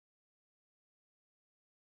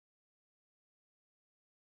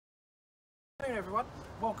Good afternoon everyone,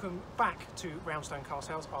 welcome back to Roundstone Car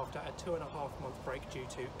Sales after a 2.5-month break due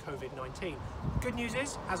to COVID-19. Good news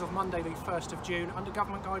is, as of Monday the 1st of June, under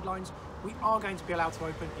government guidelines, we are going to be allowed to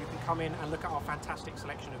open. You can come in and look at our fantastic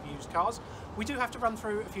selection of used cars. We do have to run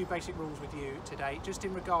through a few basic rules with you today, just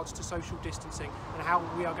in regards to social distancing and how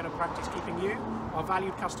we are going to practice keeping you, our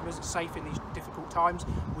valued customers, safe in these difficult times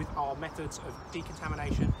with our methods of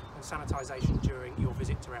decontamination and sanitisation during your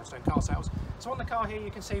visit to Roundstone Car Sales. So on the car here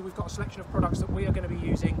you can see we've got a selection of products that we are going to be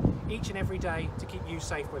using each and every day to keep you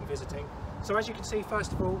safe when visiting. So as you can see,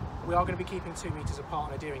 first of all, we are going to be keeping 2 metres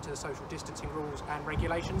apart and adhering to the social distancing rules and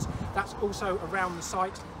regulations. That's also around the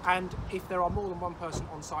site, and if there are more than one person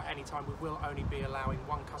on site at any time, we will only be allowing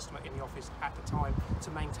one customer in the office at a time to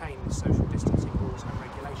maintain the social distancing rules and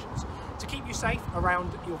regulations. To keep you safe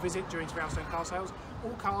around your visit during Roundstone Car Sales,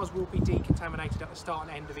 all cars will be decontaminated at the start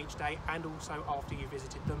and end of each day, and also after you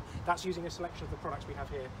visited them. That's using a selection of the products we have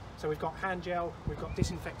here. So we've got hand gel, we've got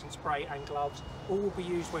disinfectant spray and gloves. All will be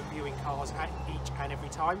used when viewing cars at each and every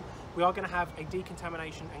time. We are going to have a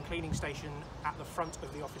decontamination and cleaning station at the front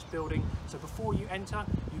of the office building. So before you enter,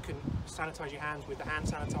 you can sanitize your hands with the hand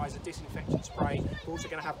sanitizer, disinfectant spray. We're also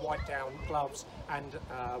going to have wipe down gloves and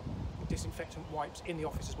disinfectant wipes in the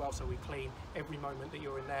office as well, so we clean every moment that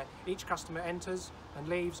you're in there. Each customer enters and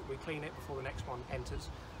leaves, we clean it before the next one enters.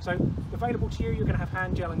 So available to you, you're going to have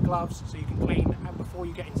hand gel and gloves so you can clean before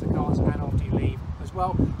you get into the cars and after you leave as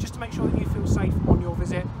well, just to make sure that you feel safe on your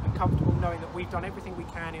visit and comfortable knowing that we've done everything we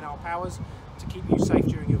can in our powers to keep you safe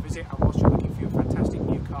during your visit and whilst you're looking for your fantastic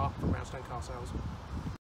new car from Roundstone Car Sales.